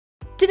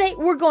Today,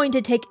 we're going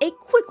to take a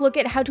quick look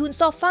at how to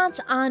install fonts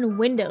on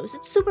Windows.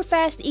 It's super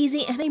fast,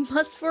 easy, and a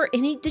must for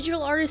any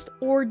digital artist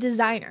or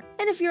designer.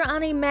 And if you're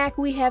on a Mac,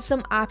 we have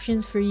some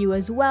options for you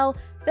as well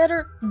that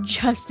are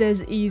just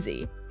as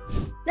easy.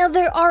 Now,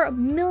 there are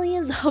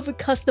millions of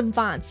custom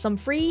fonts, some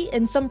free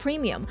and some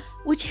premium,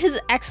 which is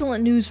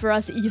excellent news for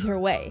us either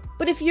way.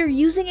 But if you're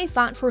using a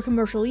font for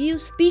commercial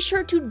use, be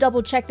sure to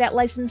double check that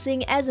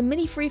licensing, as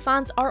many free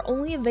fonts are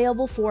only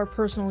available for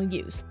personal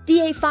use.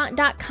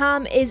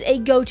 dafont.com is a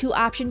go-to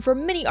option for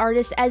many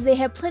artists, as they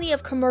have plenty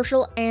of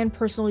commercial and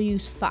personal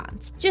use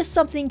fonts. Just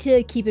something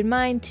to keep in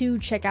mind to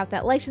check out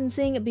that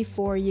licensing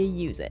before you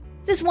use it.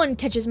 This one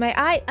catches my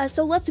eye,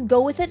 so let's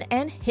go with it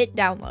and hit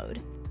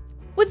download.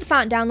 With the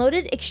font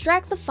downloaded,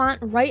 extract the font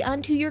right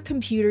onto your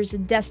computer's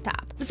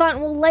desktop. The font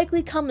will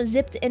likely come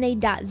zipped in a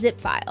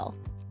 .zip file.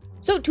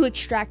 So to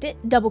extract it,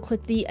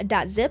 double-click the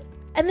 .zip,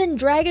 and then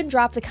drag and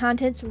drop the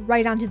contents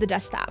right onto the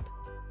desktop.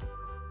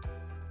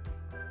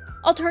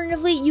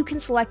 Alternatively, you can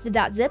select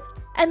the .zip,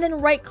 and then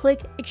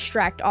right-click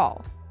Extract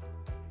All.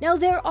 Now,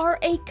 there are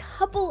a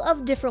couple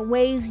of different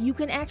ways you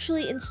can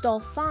actually install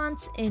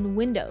fonts in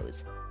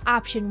Windows.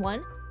 Option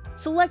 1.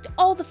 Select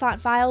all the font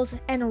files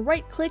and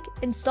right-click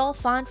Install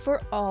Font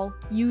for all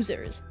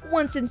users.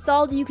 Once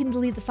installed, you can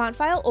delete the font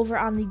file over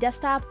on the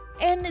desktop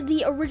and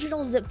the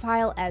original zip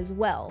file as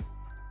well.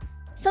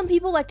 Some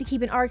people like to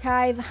keep an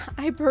archive.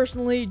 I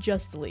personally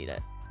just delete it.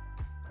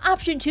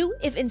 Option 2,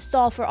 if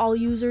Install for all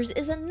users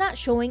is not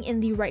showing in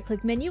the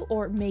right-click menu,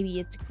 or maybe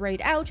it's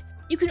grayed out,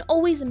 you can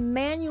always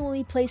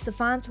manually place the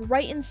fonts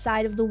right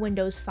inside of the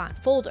Windows font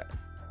folder.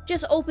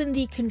 Just open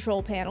the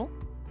Control panel,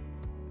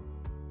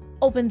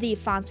 open the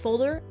Fonts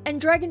folder,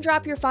 and drag and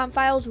drop your font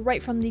files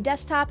right from the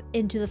desktop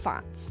into the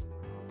fonts.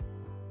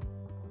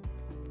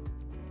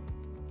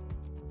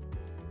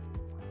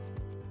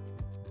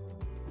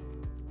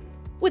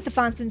 With the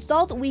fonts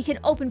installed, we can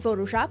open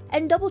Photoshop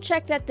and double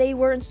check that they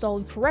were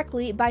installed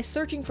correctly by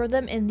searching for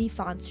them in the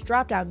Fonts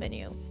drop-down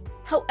menu.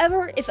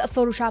 However, if a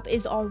Photoshop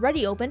is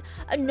already open,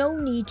 no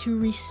need to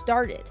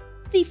restart it.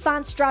 The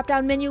Fonts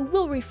drop-down menu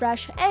will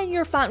refresh and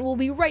your font will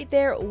be right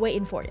there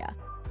waiting for you.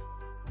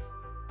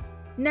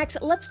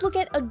 Next, let's look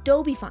at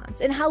Adobe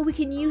fonts and how we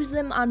can use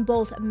them on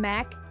both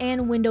Mac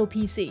and Windows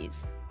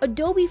PCs.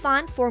 Adobe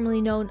Font,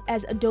 formerly known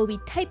as Adobe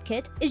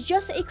Typekit, is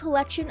just a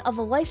collection of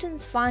a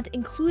licensed font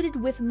included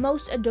with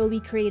most Adobe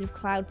Creative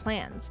Cloud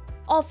plans.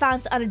 All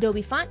fonts on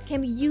Adobe Font can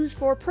be used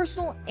for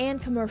personal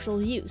and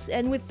commercial use,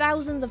 and with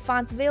thousands of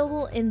fonts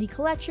available in the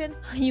collection,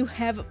 you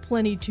have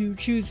plenty to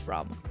choose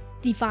from.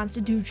 The fonts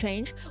do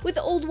change, with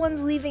old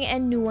ones leaving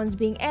and new ones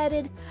being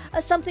added,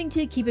 something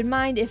to keep in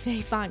mind if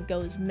a font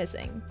goes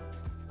missing.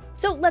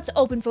 So let's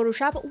open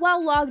Photoshop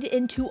while logged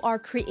into our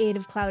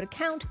Creative Cloud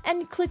account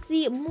and click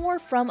the More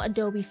from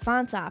Adobe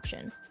Fonts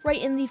option, right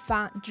in the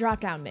Font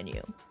drop-down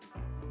menu.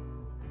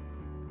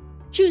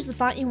 Choose the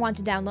font you want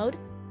to download,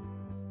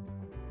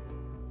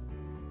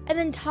 and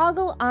then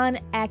toggle on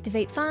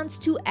Activate Fonts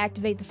to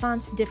activate the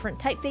font's different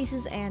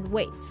typefaces and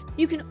weights.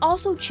 You can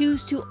also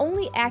choose to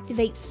only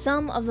activate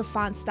some of the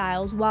font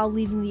styles while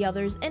leaving the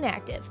others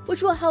inactive,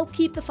 which will help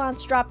keep the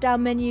font's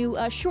drop-down menu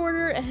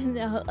shorter and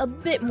a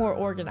bit more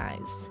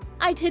organized.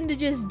 I tend to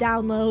just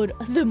download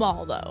them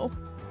all though.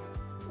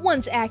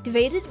 Once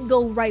activated,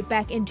 go right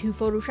back into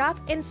Photoshop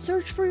and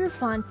search for your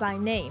font by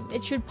name.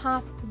 It should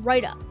pop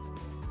right up.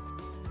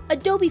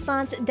 Adobe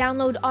fonts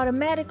download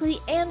automatically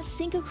and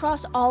sync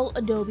across all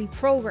Adobe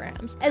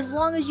programs, as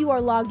long as you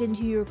are logged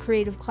into your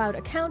Creative Cloud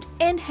account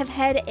and have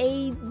had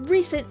a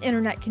recent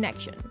internet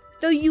connection,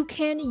 though you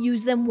can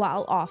use them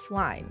while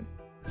offline.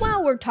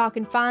 While we're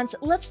talking fonts,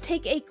 let's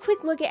take a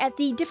quick look at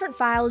the different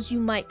files you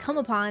might come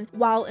upon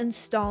while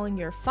installing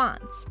your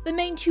fonts. The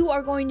main two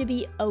are going to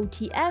be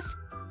OTF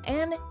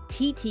and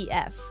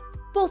TTF.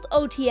 Both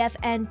OTF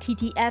and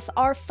TTF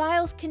are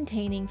files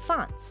containing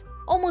fonts.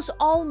 Almost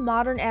all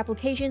modern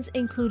applications,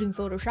 including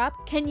Photoshop,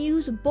 can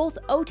use both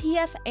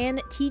OTF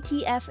and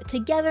TTF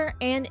together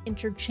and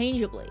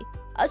interchangeably.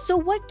 So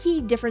what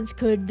key difference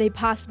could they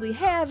possibly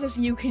have if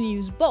you can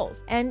use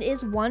both? And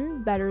is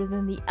one better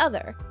than the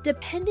other?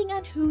 Depending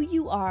on who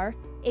you are,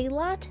 a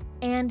lot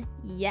and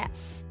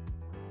yes.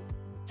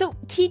 So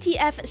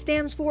TTF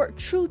stands for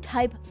True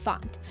Type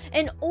Font,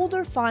 an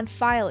older font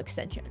file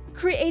extension,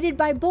 created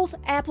by both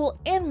Apple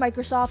and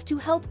Microsoft to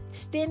help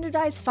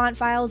standardize font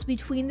files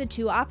between the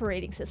two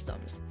operating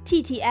systems.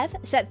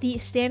 TTF set the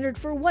standard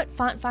for what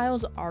font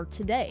files are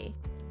today.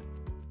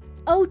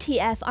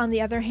 OTF, on the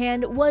other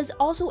hand, was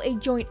also a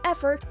joint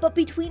effort, but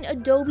between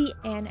Adobe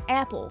and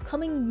Apple,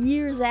 coming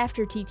years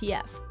after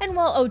TTF. And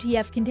while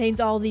OTF contains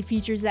all the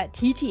features that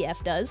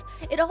TTF does,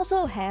 it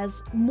also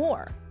has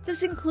more.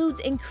 This includes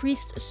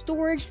increased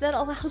storage that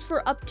allows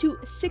for up to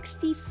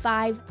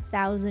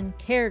 65,000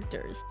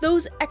 characters.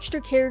 Those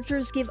extra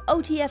characters give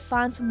OTF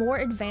fonts more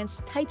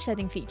advanced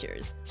typesetting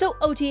features. So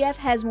OTF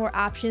has more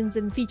options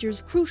and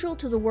features crucial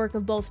to the work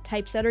of both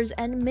typesetters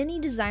and many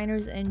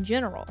designers in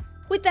general.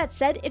 With that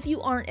said, if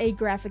you aren't a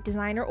graphic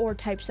designer or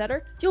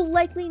typesetter, you'll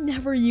likely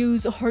never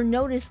use or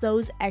notice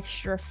those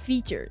extra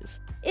features.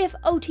 If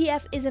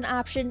OTF is an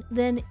option,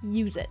 then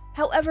use it.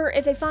 However,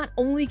 if a font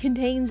only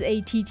contains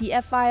a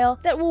TTF file,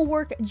 that will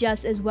work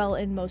just as well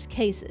in most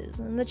cases,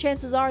 and the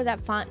chances are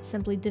that font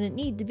simply didn't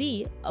need to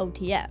be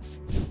OTF.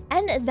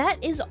 And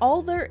that is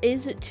all there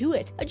is to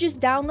it.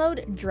 Just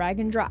download, drag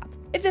and drop.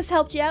 If this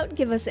helped you out,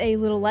 give us a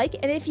little like,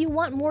 and if you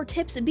want more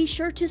tips, be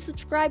sure to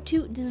subscribe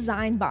to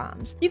Design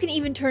Bombs. You can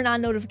even turn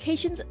on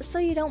notifications so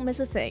you don't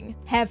miss a thing.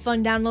 Have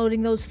fun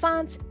downloading those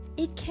fonts.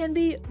 It can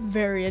be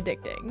very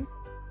addicting.